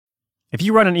If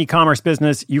you run an e-commerce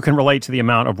business, you can relate to the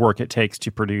amount of work it takes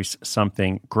to produce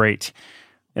something great.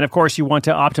 And of course, you want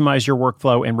to optimize your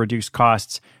workflow and reduce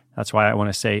costs. That's why I want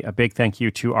to say a big thank you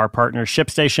to our partner,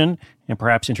 ShipStation, and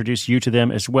perhaps introduce you to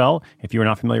them as well. If you are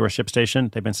not familiar with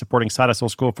ShipStation, they've been supporting Side Hustle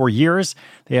School for years.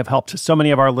 They have helped so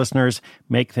many of our listeners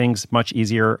make things much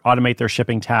easier, automate their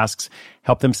shipping tasks,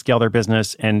 help them scale their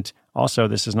business, and also,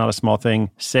 this is not a small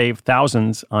thing, save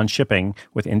thousands on shipping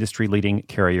with industry-leading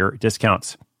carrier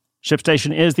discounts.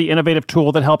 ShipStation is the innovative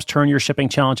tool that helps turn your shipping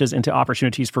challenges into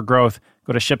opportunities for growth.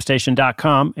 Go to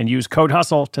ShipStation.com and use code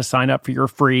HUSTLE to sign up for your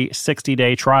free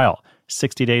 60-day trial.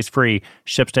 60 days free.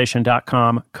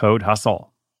 ShipStation.com, code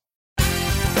HUSTLE.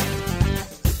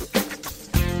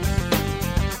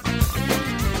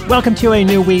 Welcome to a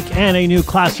new week and a new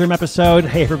classroom episode.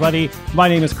 Hey, everybody. My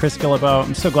name is Chris Guillebeau.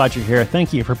 I'm so glad you're here.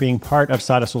 Thank you for being part of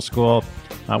Side Hustle School.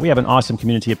 We have an awesome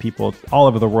community of people all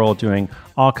over the world doing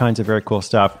all kinds of very cool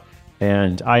stuff.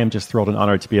 And I am just thrilled and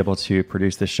honored to be able to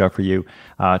produce this show for you.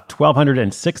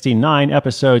 1,269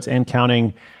 episodes and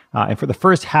counting. And for the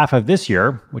first half of this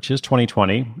year, which is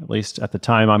 2020, at least at the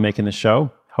time I'm making this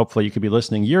show, hopefully you could be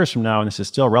listening years from now and this is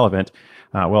still relevant.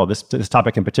 This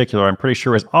topic in particular, I'm pretty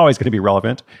sure is always going to be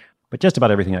relevant. But just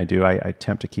about everything I do, I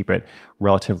attempt to keep it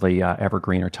relatively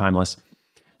evergreen or timeless.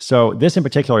 So this in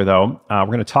particular, though, we're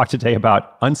going to talk today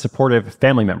about unsupportive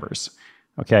family members.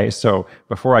 Okay, so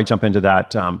before I jump into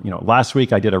that, last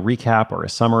week I did a recap or a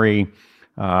summary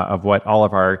of what all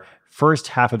of our first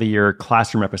half of the year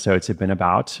classroom episodes have been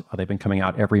about. They've been coming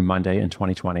out every Monday in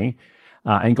 2020.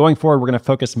 And going forward, we're going to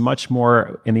focus much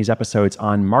more in these episodes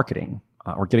on marketing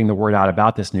or getting the word out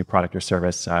about this new product or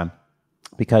service.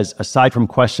 Because aside from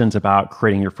questions about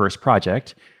creating your first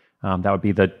project, that would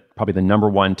be probably the number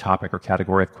one topic or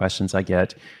category of questions I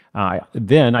get.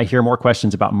 Then I hear more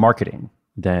questions about marketing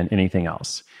than anything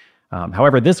else.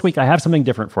 However, this week I have something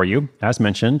different for you. As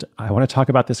mentioned, I want to talk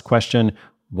about this question: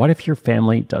 what if your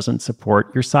family doesn't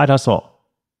support your side hustle?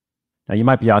 Now, you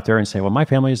might be out there and say, well, my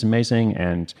family is amazing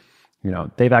and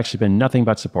they've actually been nothing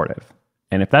but supportive.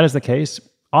 And if that is the case,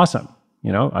 awesome.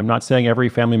 I'm not saying every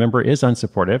family member is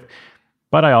unsupportive,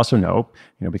 but I also know,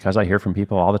 because I hear from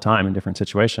people all the time in different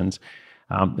situations,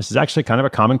 this is actually kind of a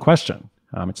common question.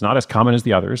 It's not as common as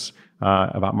the others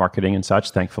about marketing and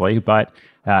such, thankfully, but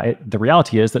the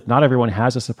reality is that not everyone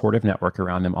has a supportive network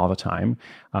around them all the time.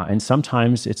 And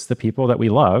sometimes it's the people that we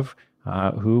love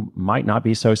who might not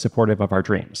be so supportive of our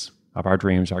dreams,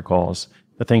 our goals,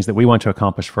 the things that we want to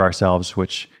accomplish for ourselves,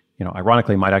 which,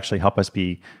 ironically might actually help us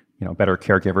be, better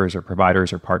caregivers or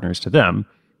providers or partners to them.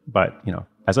 But,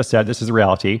 as I said, this is a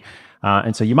reality.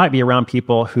 And so you might be around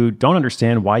people who don't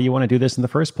understand why you want to do this in the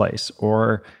first place,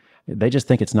 or they just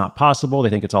think it's not possible.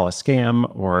 They think it's all a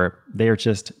scam, or they are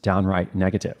just downright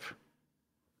negative.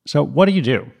 So what do you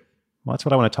do? Well, that's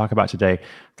what I want to talk about today.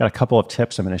 I've got a couple of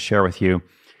tips I'm going to share with you.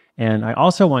 And I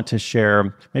also want to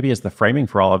share, maybe as the framing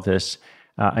for all of this,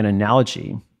 an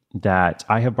analogy that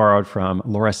I have borrowed from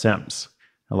Laura Sims.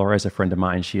 Now, Laura is a friend of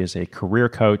mine. She is a career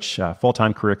coach,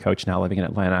 full-time career coach now living in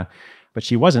Atlanta. But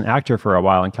she was an actor for a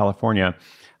while in California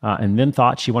and then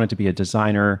thought she wanted to be a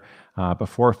designer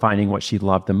before finding what she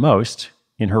loved the most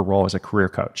in her role as a career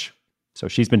coach. So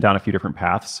she's been down a few different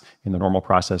paths in the normal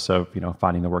process of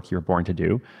finding the work you're born to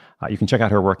do. You can check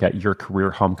out her work at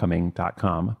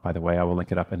yourcareerhomecoming.com. By the way, I will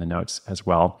link it up in the notes as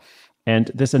well.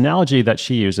 And this analogy that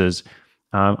she uses,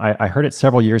 I heard it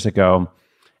several years ago.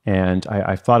 And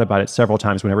I've thought about it several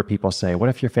times whenever people say, what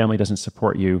if your family doesn't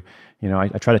support you? I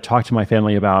try to talk to my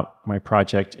family about my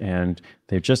project and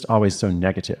they're just always so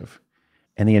negative.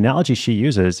 And the analogy she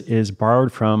uses is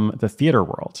borrowed from the theater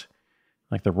world,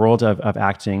 like the world of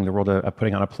acting, the world of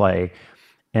putting on a play.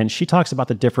 And she talks about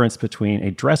the difference between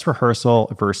a dress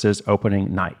rehearsal versus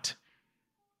opening night.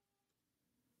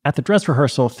 At the dress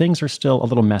rehearsal, things are still a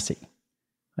little messy.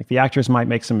 Like the actors might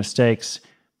make some mistakes.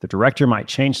 The director might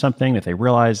change something that they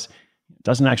realize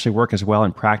doesn't actually work as well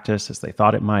in practice as they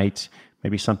thought it might.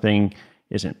 Maybe something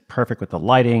isn't perfect with the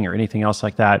lighting or anything else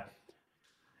like that.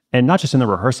 And not just in the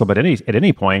rehearsal, but at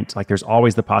any point, like there's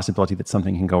always the possibility that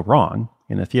something can go wrong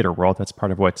in the theater world. That's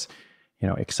part of what's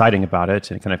exciting about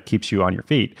it, and it kind of keeps you on your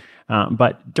feet.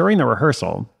 But during the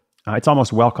rehearsal, it's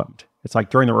almost welcomed. It's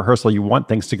like during the rehearsal, you want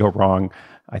things to go wrong.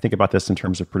 I think about this in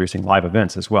terms of producing live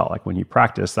events as well. Like when you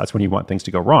practice, that's when you want things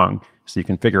to go wrong so you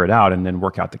can figure it out and then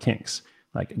work out the kinks.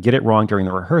 Like get it wrong during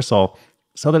the rehearsal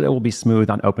so that it will be smooth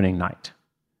on opening night.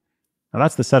 Now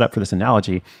that's the setup for this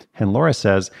analogy. And Laura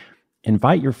says,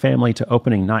 invite your family to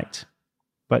opening night,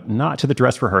 but not to the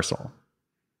dress rehearsal.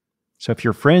 So if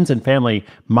your friends and family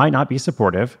might not be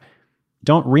supportive,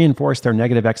 don't reinforce their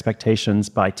negative expectations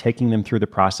by taking them through the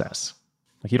process.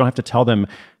 Like you don't have to tell them,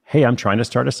 hey, I'm trying to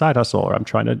start a side hustle, or I'm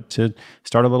trying to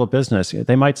start a little business.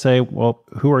 They might say, well,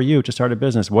 who are you to start a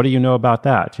business? What do you know about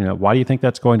that? Why do you think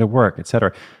that's going to work, et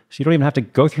cetera? So you don't even have to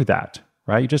go through that,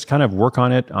 right? You just kind of work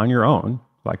on it on your own,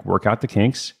 like work out the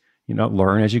kinks,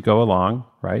 learn as you go along,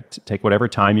 right? Take whatever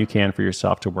time you can for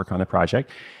yourself to work on the project.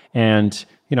 And,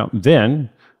 then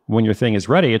when your thing is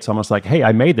ready, it's almost like, hey,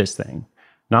 I made this thing.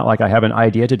 Not like I have an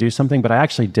idea to do something, but I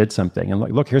actually did something. And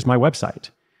look, here's my website.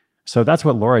 So that's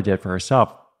what Laura did for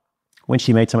herself. When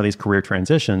she made some of these career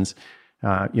transitions,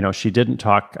 she didn't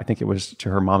talk, I think it was to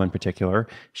her mom in particular,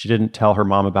 she didn't tell her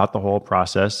mom about the whole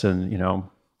process and,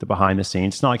 the behind the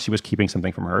scenes. It's not like she was keeping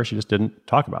something from her. She just didn't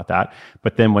talk about that.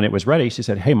 But then when it was ready, she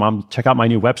said, hey, Mom, check out my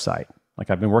new website. Like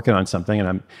I've been working on something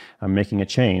and I'm making a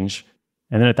change.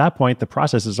 And then at that point, the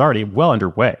process is already well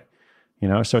underway.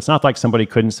 So it's not like somebody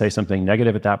couldn't say something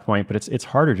negative at that point, but it's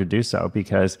harder to do so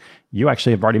because you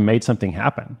actually have already made something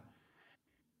happen.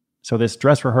 So this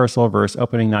dress rehearsal versus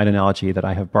opening night analogy that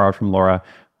I have borrowed from Laura,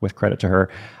 with credit to her,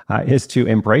 is to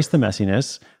embrace the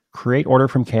messiness, create order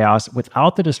from chaos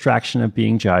without the distraction of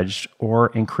being judged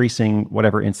or increasing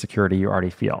whatever insecurity you already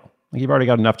feel. Like you've already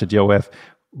got enough to deal with.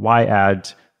 Why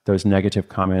add those negative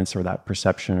comments or that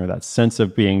perception or that sense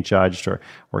of being judged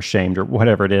or shamed or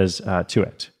whatever it is to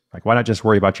it? Like, why not just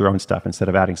worry about your own stuff instead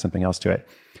of adding something else to it?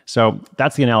 So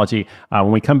that's the analogy.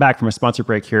 When we come back from a sponsor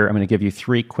break here, I'm going to give you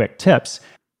 3 quick tips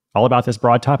all about this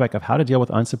broad topic of how to deal with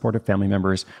unsupportive family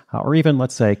members or even,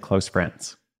 let's say, close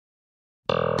friends.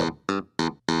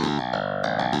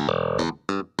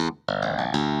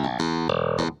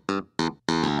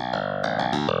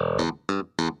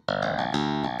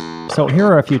 So here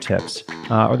are a few tips.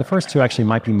 Or the first 2 actually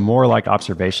might be more like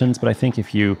observations, but I think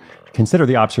if you consider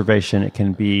the observation, it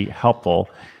can be helpful,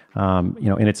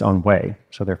 in its own way.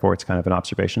 So therefore, it's kind of an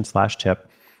observation/tip.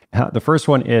 The first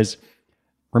one is,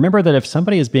 remember that if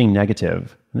somebody is being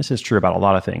negative, and this is true about a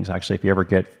lot of things, actually, if you ever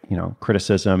get,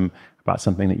 criticism about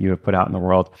something that you have put out in the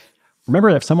world,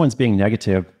 remember that if someone's being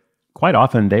negative, quite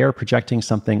often they are projecting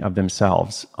something of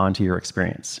themselves onto your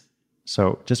experience.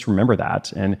 So just remember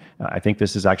that. And I think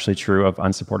this is actually true of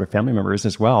unsupportive family members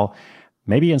as well.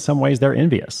 Maybe in some ways they're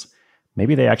envious.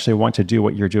 Maybe they actually want to do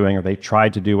what you're doing, or they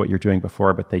tried to do what you're doing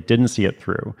before, but they didn't see it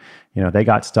through. They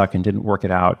got stuck and didn't work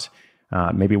it out.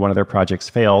 Maybe one of their projects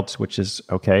failed, which is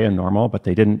okay and normal, but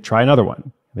they didn't try another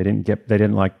one. They didn't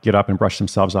get up and brush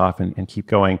themselves off and keep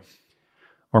going.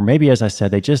 Or maybe, as I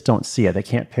said, they just don't see it. They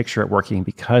can't picture it working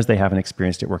because they haven't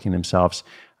experienced it working themselves.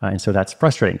 And so that's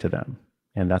frustrating to them.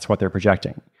 And that's what they're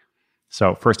projecting.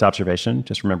 So first observation,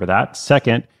 just remember that.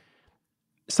 Second,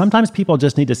 sometimes people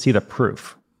just need to see the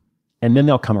proof and then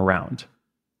they'll come around,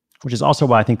 which is also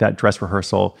why I think that dress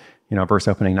rehearsal, versus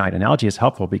opening night analogy is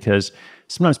helpful, because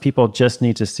sometimes people just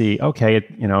need to see, okay,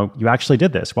 you actually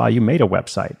did this. Wow, you made a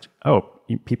website. Oh,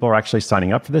 people are actually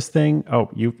signing up for this thing. Oh,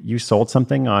 you sold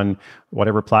something on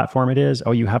whatever platform it is.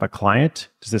 Oh, you have a client.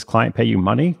 Does this client pay you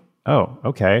money? Oh,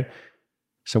 okay.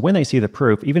 So when they see the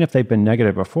proof, even if they've been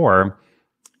negative before,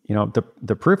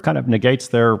 the proof kind of negates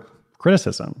their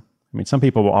criticism. I mean, some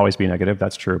people will always be negative,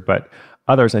 that's true. But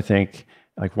others, I think,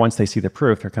 like once they see the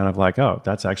proof, they're kind of like, oh,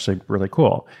 that's actually really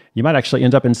cool. You might actually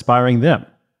end up inspiring them,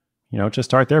 to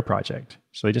start their project.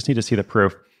 So they just need to see the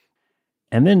proof.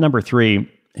 And then number 3,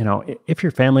 if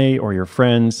your family or your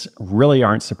friends really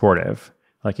aren't supportive,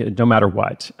 like no matter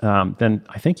what, then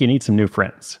I think you need some new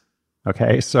friends.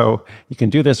 Okay, so you can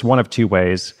do this one of 2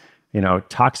 ways.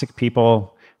 Toxic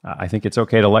people, I think it's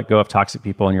okay to let go of toxic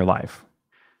people in your life.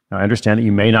 Now, I understand that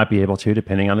you may not be able to,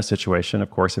 depending on the situation. Of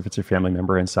course, if it's a family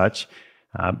member and such,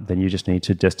 then you just need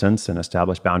to distance and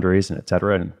establish boundaries and et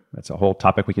cetera. And that's a whole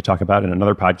topic we could talk about in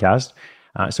another podcast.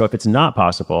 So if it's not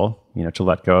possible, to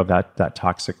let go of that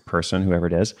toxic person, whoever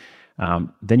it is,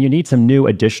 then you need some new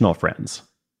additional friends.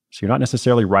 So you're not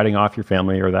necessarily writing off your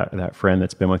family or that friend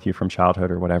that's been with you from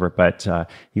childhood or whatever, but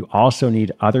you also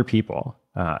need other people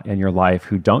in your life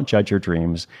who don't judge your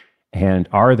dreams and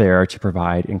are there to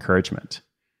provide encouragement.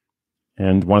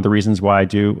 And one of the reasons why I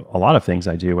do a lot of things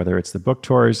I do, whether it's the book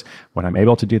tours, when I'm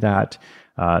able to do that,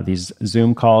 these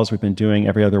Zoom calls we've been doing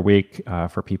every other week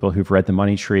for people who've read The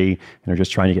Money Tree and are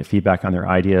just trying to get feedback on their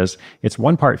ideas. It's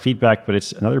one part feedback, but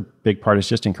it's another big part is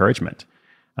just encouragement.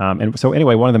 And so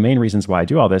anyway, one of the main reasons why I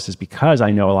do all this is because I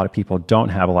know a lot of people don't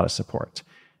have a lot of support.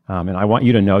 And I want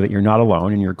you to know that you're not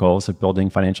alone in your goals of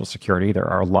building financial security. There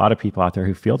are a lot of people out there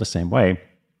who feel the same way,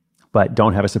 but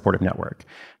don't have a supportive network.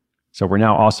 So we're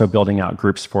now also building out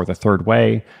groups for the third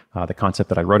way, the concept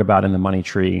that I wrote about in The Money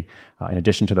Tree, in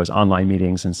addition to those online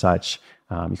meetings and such.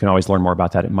 You can always learn more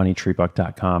about that at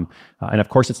moneytreebook.com. And of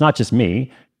course, it's not just me.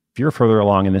 If you're further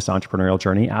along in this entrepreneurial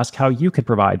journey, ask how you could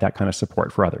provide that kind of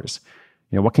support for others.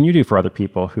 What can you do for other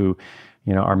people who,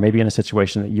 are maybe in a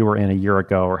situation that you were in a year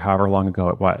ago or however long ago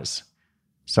it was?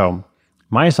 So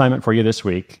my assignment for you this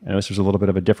week, and this was a little bit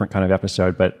of a different kind of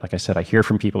episode, but like I said, I hear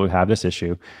from people who have this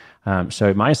issue.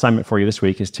 So my assignment for you this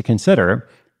week is to consider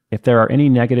if there are any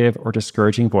negative or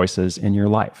discouraging voices in your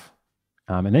life.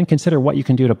 And then consider what you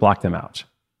can do to block them out.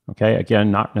 Okay,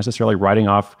 again, not necessarily writing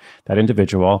off that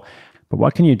individual, but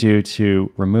what can you do to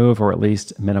remove or at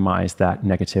least minimize that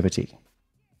negativity?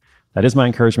 That is my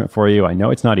encouragement for you. I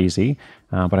know it's not easy,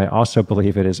 but I also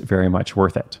believe it is very much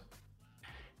worth it.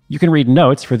 You can read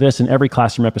notes for this and every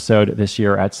classroom episode this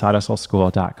year at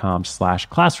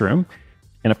sidehustleschool.com/classroom.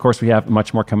 And of course, we have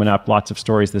much more coming up, lots of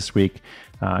stories this week.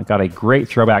 Got a great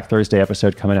Throwback Thursday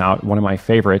episode coming out, one of my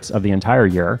favorites of the entire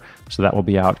year. So that will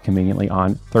be out conveniently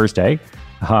on Thursday.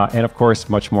 And of course,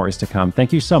 much more is to come.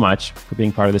 Thank you so much for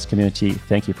being part of this community.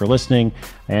 Thank you for listening.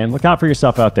 And look out for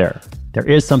yourself out there. There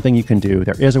is something you can do.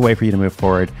 There is a way for you to move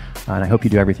forward. And I hope you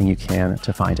do everything you can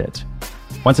to find it.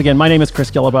 Once again, my name is Chris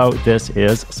Guillebeau. This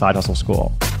is Side Hustle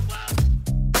School.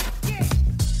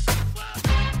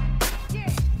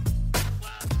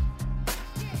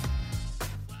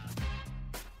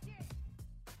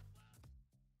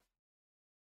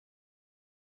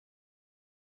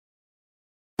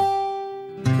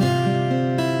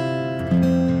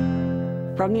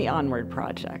 From the Onward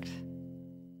Project.